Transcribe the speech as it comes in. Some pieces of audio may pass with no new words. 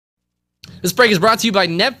This break is brought to you by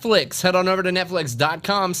Netflix. Head on over to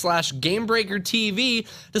netflix.com/GameBreakerTV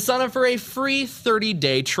to sign up for a free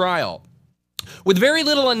 30-day trial. With very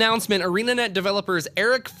little announcement, ArenaNet developers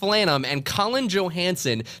Eric Flannum and Colin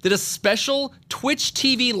Johanson did a special Twitch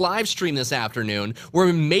TV live stream this afternoon where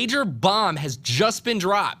a major bomb has just been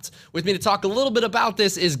dropped. With me to talk a little bit about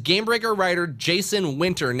this is Gamebreaker writer Jason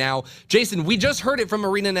Winter. Now, Jason, we just heard it from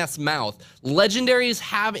ArenaNet's mouth. Legendaries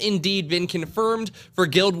have indeed been confirmed for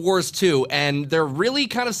Guild Wars 2, and they're really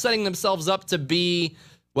kind of setting themselves up to be,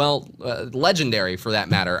 well, legendary for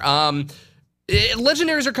that matter.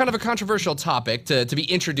 Legendaries are kind of a controversial topic to be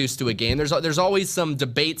introduced to a game. There's always some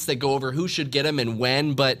debates that go over who should get them and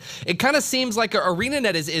when, but it kind of seems like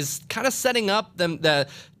ArenaNet is kind of setting up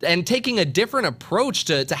and taking a different approach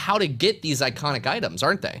to how to get these iconic items,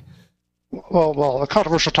 aren't they? Well, a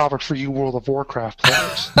controversial topic for you World of Warcraft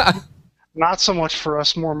players. Not so much for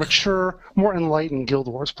us more mature, more enlightened Guild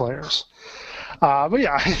Wars players. But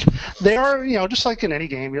yeah, they are, just like in any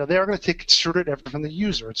game, they are going to take considerate effort from the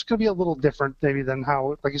user. It's going to be a little different maybe than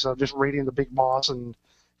how, like you said, just raiding the big boss and,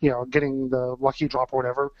 getting the lucky drop or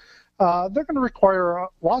whatever. They're going to require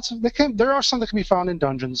lots of, there are some that can be found in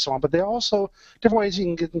dungeons and so on, but they also, different ways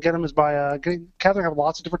you can get them is by gathering up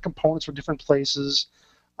lots of different components from different places.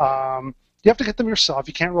 You have to get them yourself.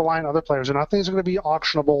 You can't rely on other players. They're not things that are going to be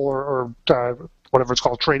auctionable or whatever it's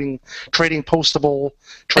called, trading, postable,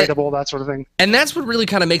 tradable, that sort of thing. And that's what really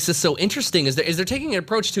kind of makes this so interesting is they're taking an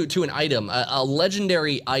approach to an item, a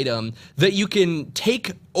legendary item that you can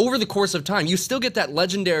take over the course of time. You still get that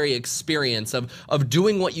legendary experience of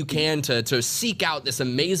doing what you can to seek out this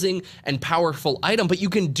amazing and powerful item, but you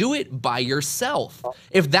can do it by yourself.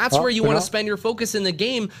 If that's where you want to spend your focus in the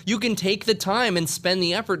game, you can take the time and spend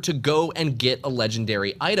the effort to go and get a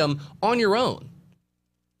legendary item on your own.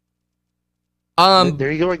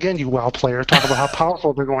 There you go again, you WoW player. Talk about how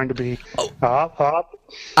powerful they're going to be.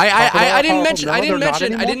 I didn't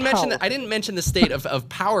mention the state of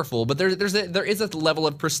powerful, but there is a level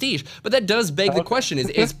of prestige. But that does beg the question: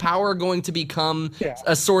 is power going to become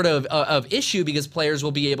a sort of issue because players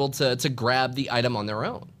will be able to grab the item on their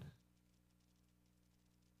own?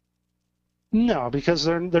 No, because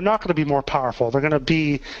they're not going to be more powerful. They're going to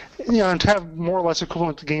be, and to have more or less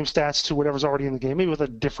equivalent to game stats to whatever's already in the game, maybe with a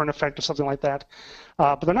different effect or something like that.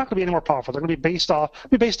 But they're not going to be any more powerful. They're going to be based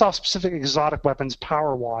off specific exotic weapons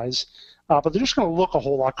power-wise. But they're just going to look a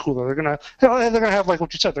whole lot cooler. They're going to have, like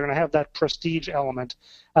what you said, they're going to have that prestige element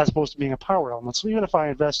as opposed to being a power element. So even if I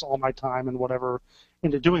invest all my time and whatever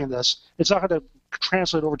into doing this, it's not going to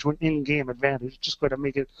translate over to an in-game advantage. It's just going to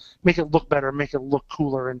make it look better, make it look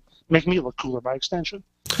cooler, and make me look cooler by extension.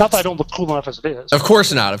 Not that I don't look cool enough as it is. Of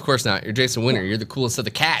course not. Of course not. You're Jason Winter. You're the coolest of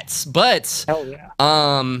the cats. But hell yeah.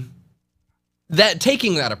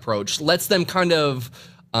 Taking that approach lets them kind of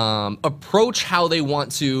approach how they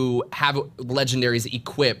want to have legendaries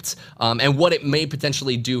equipped and what it may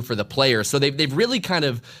potentially do for the player. So they've really kind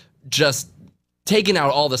of just taken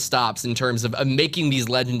out all the stops in terms of making these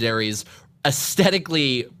legendaries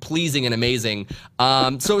aesthetically pleasing and amazing.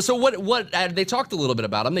 So what they talked a little bit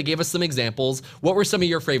about them. They gave us some examples. What were some of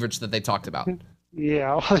your favorites that they talked about?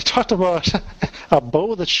 Yeah, well, they talked about a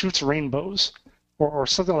bow that shoots rainbows, or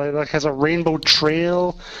something like has a rainbow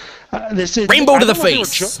trail. They said rainbow to the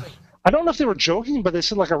face. I don't know if they were joking, but they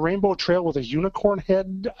said like a rainbow trail with a unicorn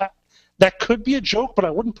head. That could be a joke, but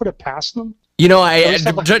I wouldn't put it past them.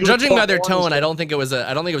 Judging by their tone, I don't think it was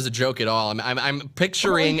a joke at all. I'm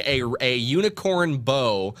picturing a unicorn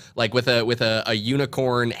bow, like with a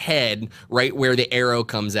unicorn head, right where the arrow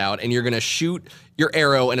comes out, and you're gonna shoot your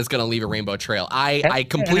arrow, and it's gonna leave a rainbow trail. I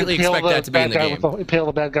completely expect that to be in the game. Impale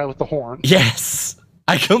the bad guy with the horn. Yes,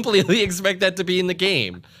 I completely expect that to be in the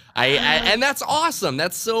game. And that's awesome.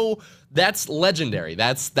 That's legendary.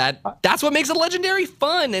 That's what makes it legendary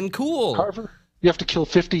fun and cool. However, you have to kill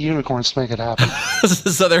 50 unicorns to make it happen.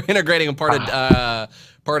 So they're integrating a part of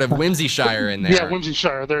Whimsyshire in there. Yeah,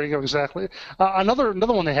 Whimsyshire. There you go. Exactly. Another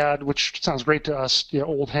one they had, which sounds great to us,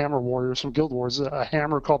 old hammer warriors from Guild Wars, a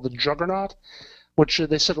hammer called the Juggernaut, which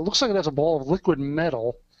they said it looks like it has a ball of liquid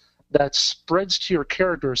metal that spreads to your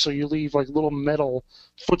character, so you leave like little metal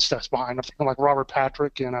footsteps behind them, like Robert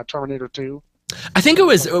Patrick in Terminator 2. I think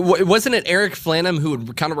wasn't it Eric Flannum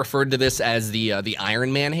who kind of referred to this as the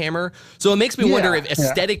Iron Man hammer? So it makes me wonder if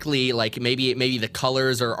aesthetically, like maybe the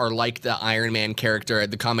colors are like the Iron Man character,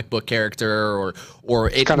 the comic book character, or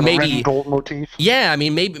it kind of maybe a red and gold motif. Yeah, I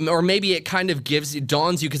mean maybe it kind of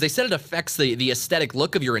dawns you because they said it affects the aesthetic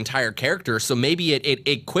look of your entire character. So maybe it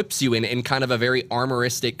equips you in kind of a very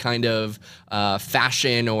armoristic kind of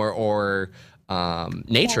fashion or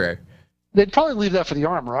nature. They'd probably leave that for the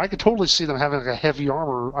armor. I could totally see them having like a heavy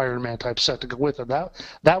armor Iron Man type set to go with it.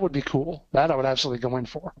 That would be cool. That I would absolutely go in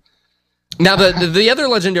for. Now, the other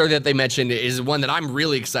legendary that they mentioned is one that I'm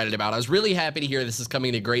really excited about. I was really happy to hear this is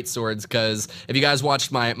coming to Great Swords, because if you guys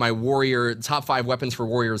watched my Warrior top 5 weapons for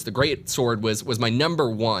Warriors, the Great Sword was my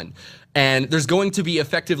 #1. And there's going to be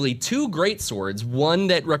effectively 2 Great Swords, one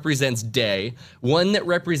that represents day, one that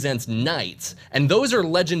represents night, and those are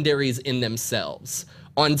legendaries in themselves.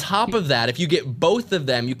 On top of that, if you get both of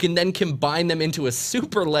them, you can then combine them into a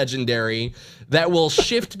super legendary that will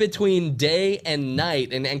shift between day and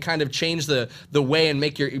night and kind of change the way and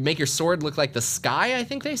make your sword look like the sky, I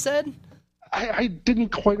think they said. I didn't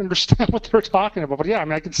quite understand what they were talking about, but yeah, I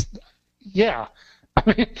mean, yeah.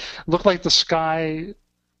 I mean, look like the sky.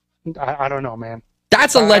 I don't know, man.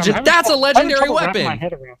 That's a legend. That's a legendary weapon.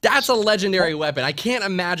 That's a this. legendary weapon. I can't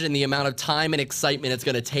imagine the amount of time and excitement it's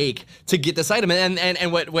going to take to get this item.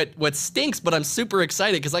 And what stinks, but I'm super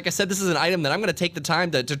excited because, like I said, this is an item that I'm going to take the time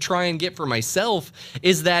to try and get for myself.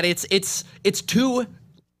 Is that it's 2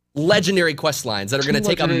 legendary quest lines that are going to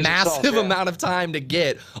take a massive amount of time to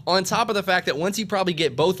get, on top of the fact that once you probably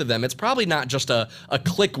get both of them, it's probably not just a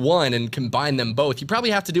click one and combine them both. You probably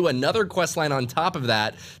have to do another quest line on top of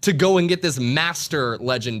that to go and get this master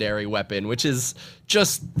legendary weapon, which is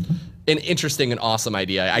just an interesting and awesome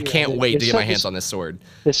idea. I can't wait to get my hands on this sword.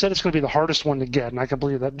 They said it's going to be the hardest one to get, and I can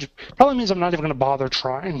believe that. Probably means I'm not even going to bother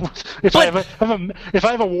trying. If I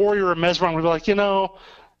have a warrior or a mesmer, I'm going to be like, you know,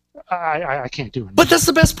 I can't do it. But that's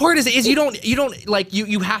the best part is you don't like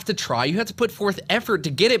you have to try. You have to put forth effort to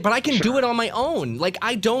get it, but I can do it on my own. Like,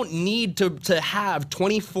 I don't need to have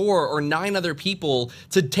 24 or 9 other people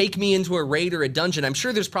to take me into a raid or a dungeon. I'm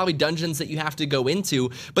sure there's probably dungeons that you have to go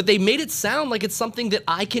into, but they made it sound like it's something that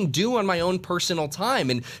I can do on my own personal time.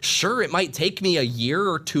 And sure, it might take me a year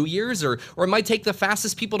or 2 years, or it might take the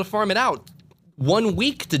fastest people to farm it out 1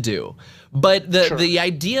 week to do. But the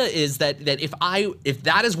idea is that if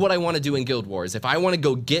that is what I want to do in Guild Wars, if I want to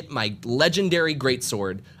go get my legendary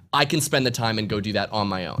greatsword, I can spend the time and go do that on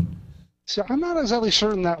my own. So I'm not exactly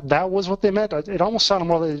certain that was what they meant. It almost sounded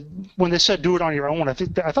more like when they said do it on your own. I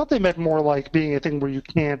thought they meant more like being a thing where you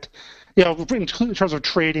can't, you know, in terms of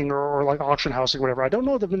trading or like auction house or whatever. I don't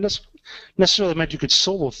know that it necessarily meant you could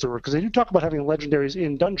solo through it, because they do talk about having legendaries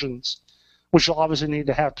in dungeons, which you'll obviously need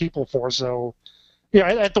to have people for. So, yeah,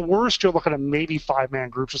 at the worst, you're looking at maybe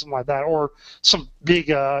 5-man groups or something like that, or some big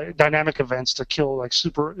dynamic events to kill like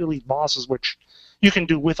super elite bosses, which you can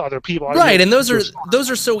do with other people. Right, and those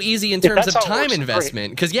are so easy in terms of time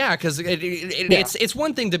investment. Because it's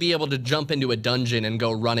one thing to be able to jump into a dungeon and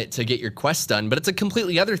go run it to get your quest done, but it's a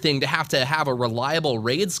completely other thing to have a reliable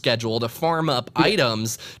raid schedule to farm up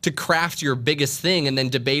items to craft your biggest thing, and then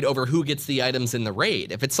debate over who gets the items in the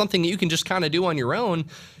raid. If it's something that you can just kind of do on your own,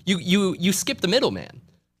 you skip the middleman.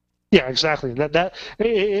 Yeah, exactly.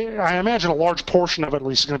 I imagine a large portion of it, at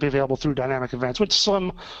least, is going to be available through dynamic events, with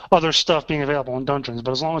some other stuff being available in dungeons.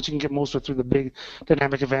 But as long as you can get most of it through the big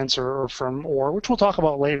dynamic events or which we'll talk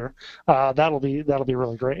about later, that'll be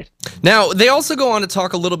really great. Now, they also go on to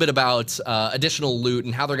talk a little bit about additional loot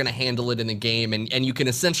and how they're going to handle it in the game, and you can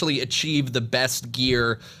essentially achieve the best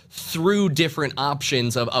gear through different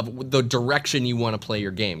options of the direction you want to play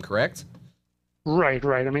your game. Correct? Right.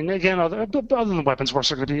 I mean, again, other than weapons, of course,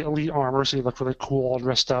 they're going to be elite armor, so you look really cool, all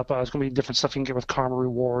dressed up. There's going to be different stuff you can get with karma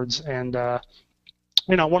rewards, and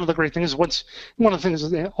you know, one of the great things is one of the things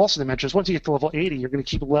also they mentioned is once you get to level 80, you're going to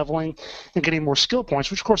keep leveling and getting more skill points,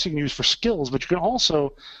 which of course you can use for skills, but you can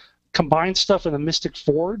also combine stuff in the Mystic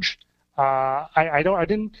Forge. I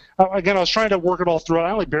was trying to work it all through. I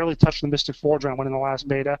only barely touched the Mystic Forge when I went in the last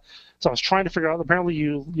beta, so I was trying to figure out. Apparently,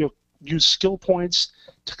 you use skill points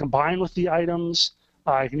to combine with the items.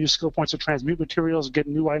 You can use skill points to transmute materials, get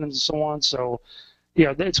new items, and so on. So,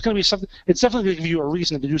 yeah, it's going to be something. It's definitely going to give you a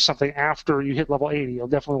reason to do something after you hit level 80. You'll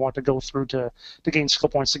definitely want to go through to gain skill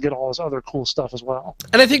points to get all this other cool stuff as well.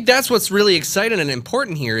 And I think that's what's really exciting and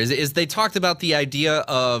important here is they talked about the idea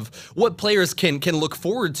of what players can look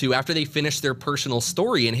forward to after they finish their personal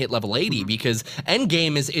story and hit level 80, because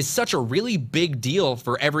endgame is such a really big deal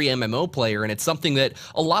for every MMO player, and it's something that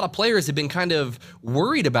a lot of players have been kind of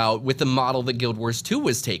worried about with the model that Guild Wars 2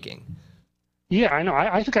 was taking. Yeah, I know.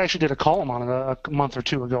 I think I actually did a column on it a month or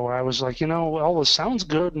two ago where I was like, you know, all this sounds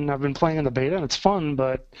good, and I've been playing in the beta, and it's fun,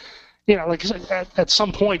 but, you know, like at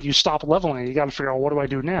some point you stop leveling, you got to figure out, what do I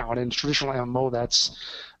do now? And in traditional MMO, that's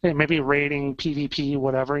maybe raiding, PvP,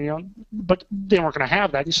 whatever, you know, but they weren't going to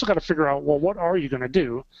have that. You still got to figure out, well, what are you going to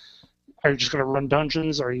do? Are you just going to run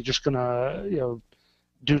dungeons? Are you just going to, you know,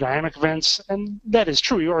 do dynamic events? And that is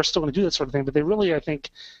true. You are still going to do that sort of thing, but they really, I think,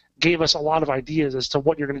 gave us a lot of ideas as to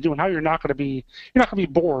what you're going to do and how you're not going to be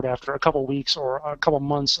bored after a couple weeks or a couple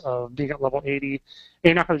months of being at level 80. And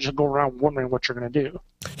you're not going to just go around wondering what you're going to do.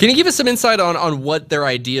 Can you give us some insight on what their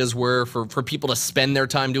ideas were for people to spend their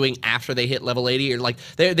time doing after they hit level 80? Or like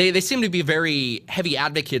they seem to be very heavy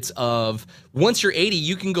advocates of once you're 80,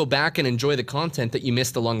 you can go back and enjoy the content that you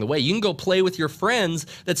missed along the way. You can go play with your friends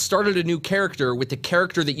that started a new character with the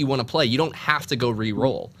character that you want to play. You don't have to go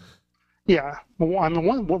re-roll. Yeah, well, I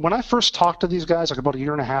mean, when I first talked to these guys, like about a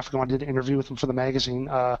year and a half ago, I did an interview with them for the magazine.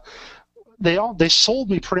 They sold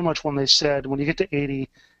me pretty much when they said when you get to 80,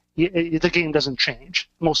 the game doesn't change.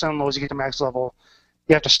 Most MMOs, you get to max level,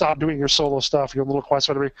 you have to stop doing your solo stuff, your little quests,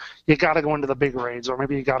 whatever. You got to go into the big raids, or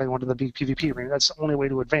maybe you got to go into the big PvP ring. That's the only way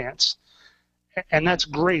to advance. And that's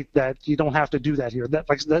great that you don't have to do that here.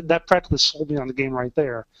 That practically sold me on the game right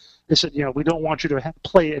there. They said, we don't want you to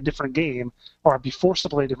play a different game or be forced to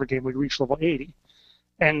play a different game when you reach level 80.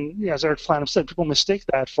 And as Eric Flannum said, people mistake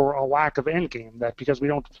that for a lack of endgame, that because we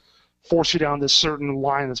don't force you down this certain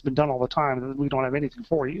line that's been done all the time, that we don't have anything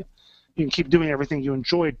for you. You can keep doing everything you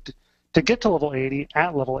enjoyed to get to level 80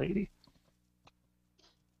 at level 80.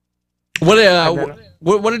 What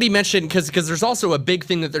did he mention? Because there's also a big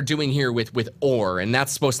thing that they're doing here with ore, and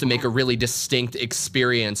that's supposed to make a really distinct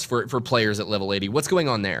experience for players at level 80. What's going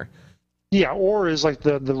on there? Yeah, ore is like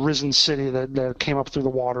the risen city that came up through the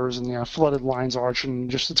waters and flooded Lion's Arch, and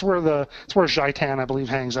just it's where Zhaitan, I believe,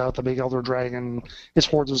 hangs out, the big elder dragon, his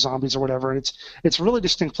hordes of zombies or whatever. It's a really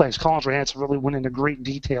distinct place. Colin Johanson really went into great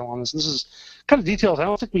detail on this. This is kind of details I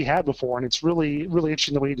don't think we had before, and it's really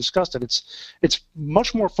interesting the way he discussed it. It's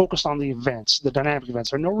much more focused on the events, the dynamic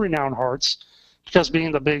events. There are no renowned hearts, because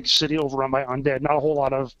being the big city overrun by undead, not a whole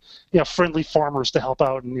lot of friendly farmers to help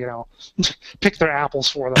out and pick their apples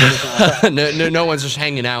for them. Like no one's just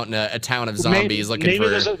hanging out in a town of zombies looking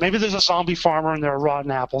for. Maybe there's a zombie farmer and there are rotten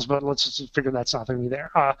apples, but let's just figure that's not going to be there.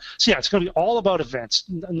 So yeah, it's going to be all about events,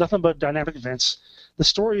 nothing but dynamic events. The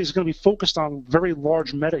story is going to be focused on very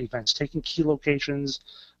large meta events, taking key locations,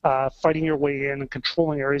 fighting your way in, and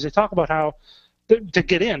controlling areas. They talk about how to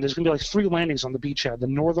get in, there's going to be like 3 landings on the beachhead: the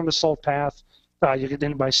northern assault path. You get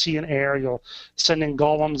in by sea and air. You'll send in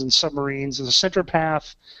golems and submarines. There's a center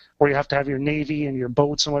path where you have to have your navy and your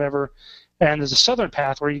boats and whatever. And there's a southern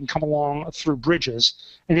path where you can come along through bridges.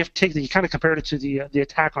 And you have to take you kind of compared it to the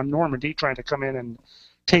attack on Normandy, trying to come in and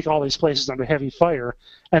take all these places under heavy fire.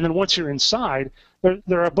 And then once you're inside,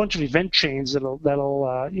 there are a bunch of event chains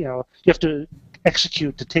that'll you have to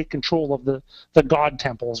execute to take control of the god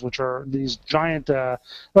temples, which are these giant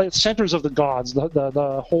like centers of the gods,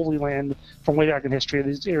 the holy land from way back in history.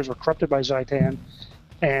 These areas were corrupted by Zhaitan,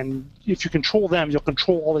 and if you control them, you'll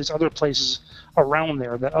control all these other places around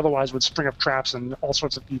there that otherwise would spring up traps and all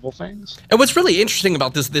sorts of evil things. And what's really interesting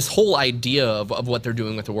about this whole idea of what they're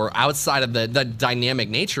doing with the war, outside of the dynamic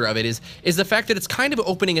nature of it, is the fact that it's kind of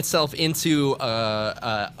opening itself into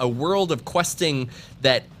a world of questing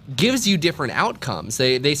that gives you different outcomes.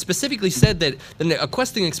 They specifically said that a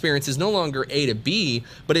questing experience is no longer A to B,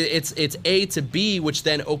 but it's A to B, which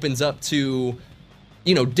then opens up to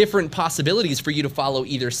different possibilities for you to follow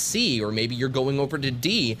either C, or maybe you're going over to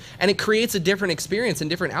D, and it creates a different experience and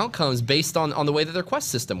different outcomes based on the way that their quest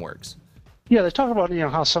system works. Yeah, they talk about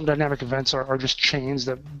how some dynamic events are just chains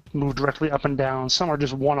that move directly up and down. Some are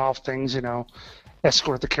just one-off things,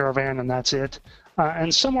 escort the caravan and that's it.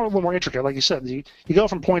 And some are a little more intricate. Like you said, you go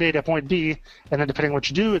from point A to point B, and then depending on what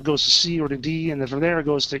you do, it goes to C or to D, and then from there it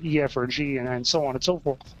goes to E, F, or G, and so on and so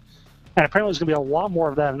forth. And apparently there's going to be a lot more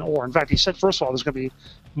of that in ore. In fact, he said, first of all, there's going to be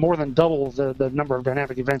more than double the number of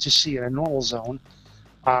dynamic events you see in a normal zone.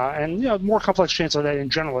 And more complex chains of that in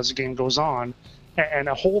general as the game goes on. And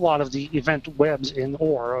a whole lot of the event webs in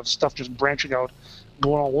ore of stuff just branching out,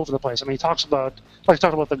 going all over the place. I mean, he talked about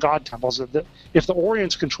the god temples. That if the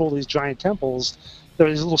Orients control these giant temples, there are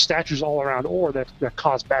these little statues all around ore that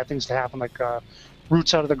cause bad things to happen, like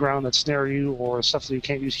roots out of the ground that snare you, or stuff that you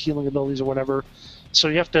can't use healing abilities or whatever. So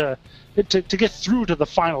you have to get through to the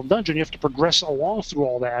final dungeon, you have to progress along through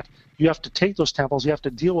all that. You have to take those temples, you have to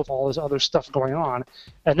deal with all this other stuff going on,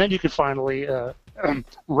 and then you can finally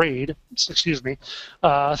raid. Excuse me.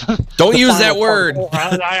 Don't use that word.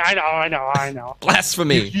 I know.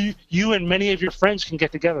 Blasphemy. You and many of your friends can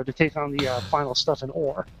get together to take on the final stuff in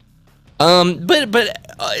ore.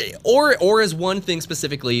 Ore is one thing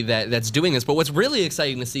specifically that's doing this, but what's really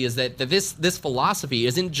exciting to see is that this philosophy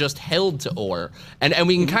isn't just held to ore, and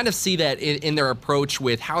we can kind of see that in their approach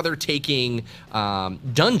with how they're taking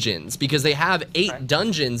dungeons, because they have 8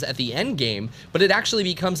 dungeons at the end game, but it actually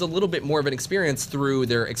becomes a little bit more of an experience through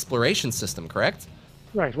their exploration system, correct?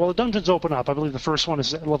 Right. Well, the dungeons open up. I believe the first one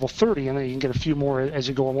is at level 30, and then you can get a few more as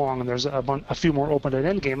you go along. And there's a few more open at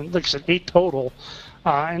endgame. And like I said, 8 total.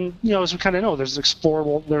 And as we kind of know, there's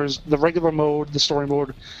explorable. There's the regular mode, the story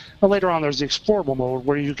mode. And later on, there's the explorable mode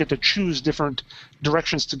where you get to choose different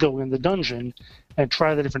directions to go in the dungeon and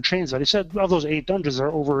try the different chains. That he said of those 8 dungeons, there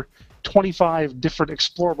are over 25 different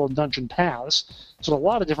explorable dungeon paths. So a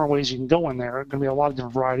lot of different ways you can go in there. Going to be a lot of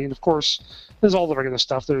different variety, and of course, there's all the regular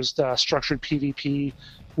stuff. There's structured PvP,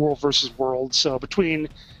 world versus world. So between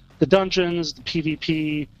the dungeons, the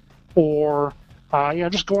PvP, or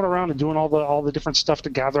just going around and doing all the different stuff to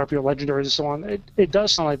gather up your legendaries and so on, it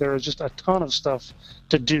does sound like there is just a ton of stuff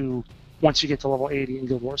to do once you get to level 80 in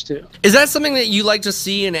Guild Wars 2. Is that something that you like to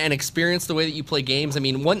see and experience the way that you play games? I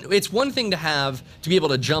mean, it's one thing to be able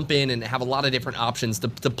to jump in and have a lot of different options to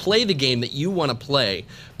play the game that you want to play,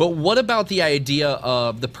 but what about the idea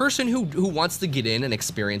of the person who wants to get in and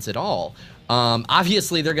experience it all?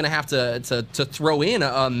 Obviously, they're going to have to throw in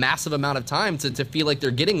a massive amount of time to feel like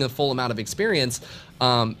they're getting the full amount of experience.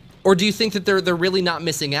 Or do you think that they're really not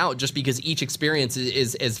missing out just because each experience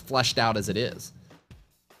is as fleshed out as it is?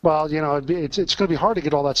 Well, it's going to be hard to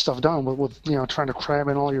get all that stuff done with trying to cram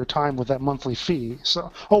in all your time with that monthly fee.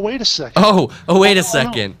 So, wait a second. Oh, wait a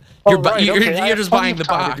second. No. You're just buying the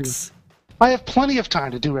box. I have plenty of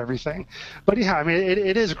time to do everything. But yeah, I mean,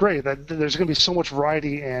 it is great that there's going to be so much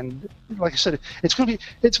variety, and like I said,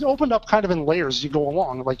 it's opened up kind of in layers as you go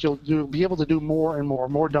along. Like you'll be able to do more and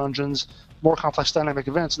more dungeons, more complex dynamic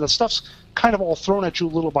events, and that stuff's kind of all thrown at you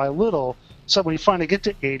little by little. So when you finally get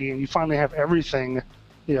to 80 and you finally have everything,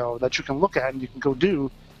 that you can look at and you can go do,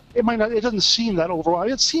 it doesn't seem that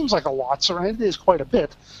overwhelming. It seems like a lot, so it is quite a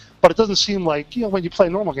bit, but it doesn't seem like, when you play a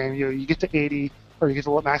normal game, you get to 80 or you get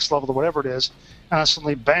to max level or whatever it is, and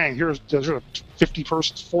suddenly, bang, there's a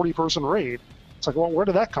 50-person, 40-person raid. It's like, well, where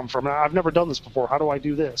did that come from? I've never done this before. How do I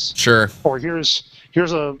do this? Sure. Or here's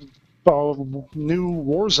a new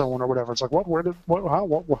war zone or whatever. It's like, what? Where did? What?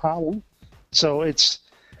 How? So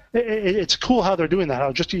it's cool how they're doing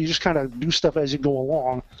that. You just kind of do stuff as you go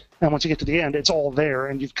along, and once you get to the end, it's all there,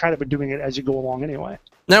 and you've kind of been doing it as you go along anyway.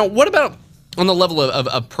 Now, what about on the level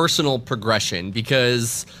of personal progression?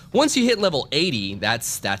 Because once you hit level 80,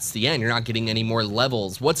 that's the end. You're not getting any more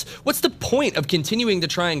levels. What's the point of continuing to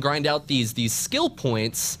try and grind out these skill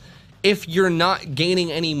points if you're not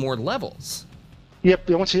gaining any more levels?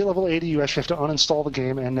 Yep, once you hit level 80, you actually have to uninstall the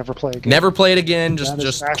game and never play again. Never play it again, just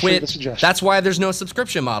quit. The That's why there's no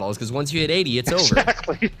subscription models, because once you hit 80, it's over.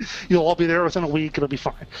 Exactly. You'll all be there within a week, it'll be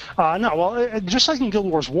fine. Just like in Guild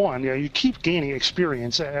Wars 1, you keep gaining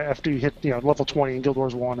experience after you hit level 20 in Guild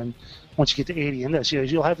Wars 1, and once you get to 80 in this,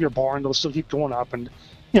 you'll have your bar and it'll still keep going up, and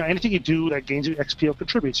anything you do that gains you XP will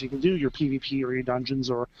contribute. So you can do your PvP or your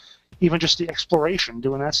dungeons, or even just the exploration,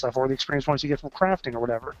 doing that stuff, or the experience points you get from crafting or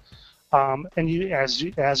whatever. And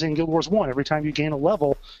as in Guild Wars 1, every time you gain a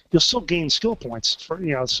level, you'll still gain skill points.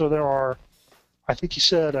 So there are, I think you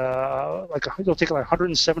said, it'll take like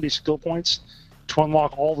 170 skill points to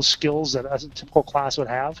unlock all the skills that as a typical class would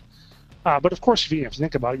have. But of course, if you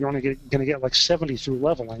think about it, you're only going to get like 70 through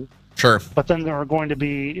leveling. Sure. But then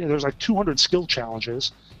there's like 200 skill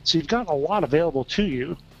challenges, so you've got a lot available to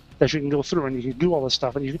you that you can go through, and you can do all this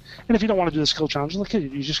stuff. And if you don't want to do the skill challenges,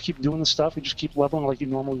 you just keep doing the stuff. You just keep leveling like you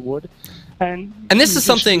normally would. And this is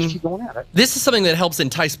something. Just keep going at it. This is something that helps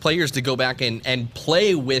entice players to go back and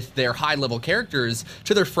play with their high-level characters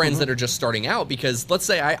to their friends that are just starting out. Because let's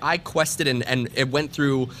say I quested and it went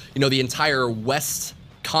through the entire West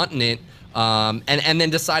continent. And then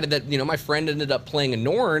decided that my friend ended up playing a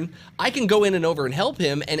Norn. I can go in and over and help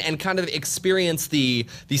him and kind of experience the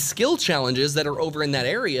skill challenges that are over in that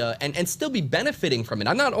area and still be benefiting from it.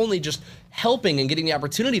 I'm not only just helping and getting the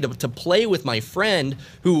opportunity to play with my friend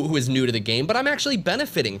who is new to the game, but I'm actually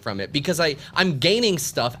benefiting from it because I'm gaining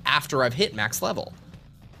stuff after I've hit max level.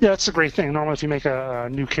 Yeah, that's the great thing. Normally, if you make a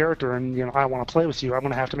new character and I want to play with you, I'm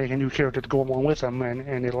going to have to make a new character to go along with them,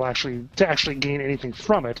 and it'll actually gain anything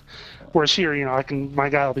from it. Whereas here, my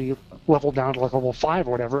guy will be leveled down to like level 5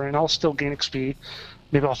 or whatever, and I'll still gain XP.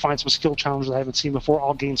 Maybe I'll find some skill challenges I haven't seen before.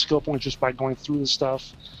 I'll gain skill points just by going through the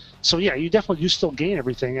stuff. So yeah, you still gain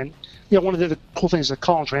everything. And one of the cool things that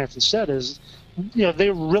Colin Johanson said is, they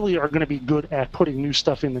really are going to be good at putting new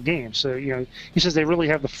stuff in the game. So he says they really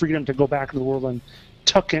have the freedom to go back into the world and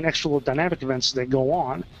tuck in extra little dynamic events as they go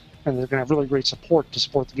on, and they're going to have really great support to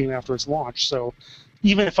support the game after its launch. So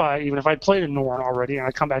even if I'd played a Norn already and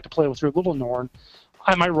I come back to play with your little Norn,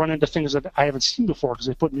 I might run into things that I haven't seen before because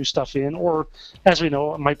they put new stuff in, or as we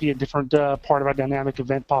know, it might be a different part of our dynamic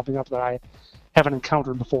event popping up that I haven't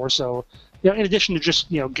encountered before. So in addition to just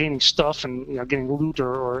gaining stuff and getting loot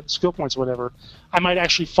or skill points or whatever, I might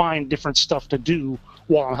actually find different stuff to do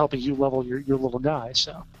while I'm helping you level your little guy.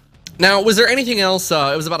 So. Now, was there anything else?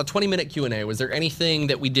 It was about a 20-minute Q&A. Was there anything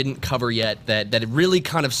that we didn't cover yet that really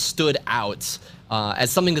kind of stood out as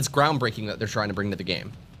something that's groundbreaking that they're trying to bring to the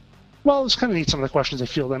game? Well, it's kind of neat, some of the questions they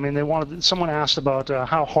fielded. I mean, someone asked about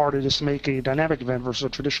how hard it is to make a dynamic event versus a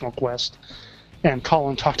traditional quest, and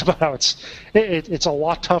Colin talked about how it's a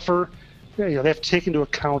lot tougher. They have to take into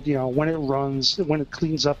account, when it runs, when it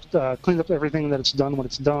cleans up everything that it's done when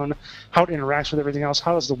it's done, how it interacts with everything else,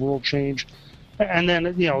 how does the world change. And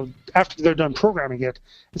then, after they're done programming it,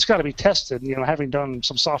 it's got to be tested. Having done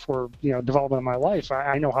some software, development in my life,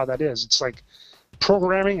 I know how that is. It's like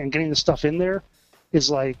programming and getting the stuff in there is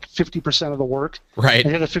like 50% of the work. Right.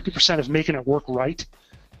 And the other 50% of making it work right.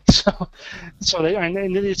 So they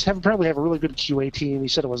apparently have a really good QA team. He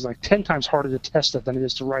said it was like 10 times harder to test it than it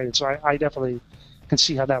is to write it. So I definitely can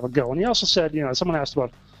see how that would go. And he also said, someone asked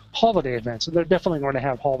about holiday events, and they're definitely going to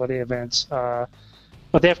have holiday events.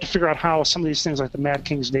 But they have to figure out how some of these things like the Mad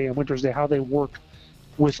King's Day and Winter's Day, how they work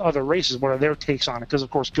with other races. What are their takes on it? Because, of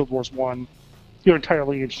course, Guild Wars 1, you're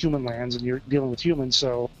entirely in human lands and you're dealing with humans.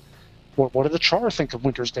 So what do the Char think of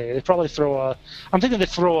Winter's Day? They probably I'm thinking they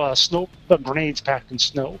throw grenades packed in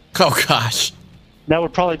snow. Oh, gosh. That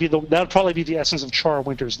would probably be the essence of Char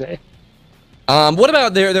Winter's Day. What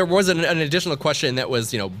about there was an additional question that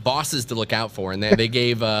was, bosses to look out for, and they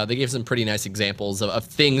gave some pretty nice examples of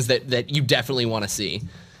things that you definitely want to see.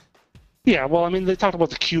 Yeah, well, I mean, they talked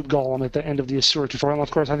about the cube golem at the end of the Asura tutorial.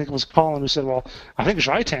 Of course, I think it was Colin who said, "Well, I think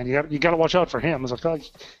Zhaitan, you got to watch out for him." I was like, "Oh,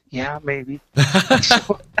 yeah, maybe." He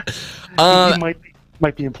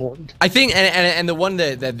might be important. I think, and the one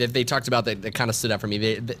that they talked about that kind of stood out for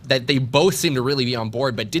me, that they both seemed to really be on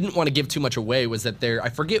board, but didn't want to give too much away, was that I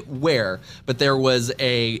forget where, but there was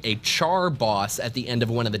a Char boss at the end of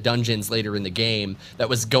one of the dungeons later in the game that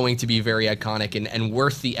was going to be very iconic and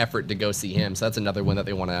worth the effort to go see him. So that's another one that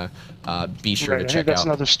they want to be sure to check out. I think that's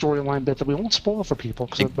another storyline bit that we won't spoil for people,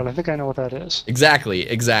 but I think I know what that is.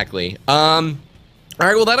 Exactly. All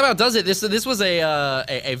right, well, that about does it. This was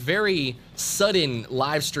a very sudden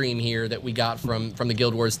live stream here that we got from the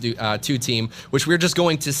Guild Wars 2 team, which we're just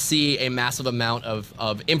going to see a massive amount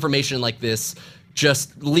of information like this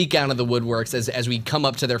just leak out of the woodworks as we come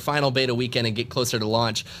up to their final beta weekend and get closer to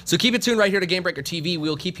launch. So keep it tuned right here to Gamebreaker TV.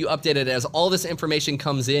 We'll keep you updated as all this information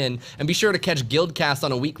comes in, and be sure to catch Guildcast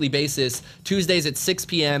on a weekly basis, Tuesdays at 6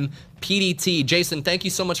 p.m. PDT. Jason, thank you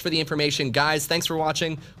so much for the information. Guys, thanks for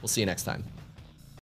watching. We'll see you next time.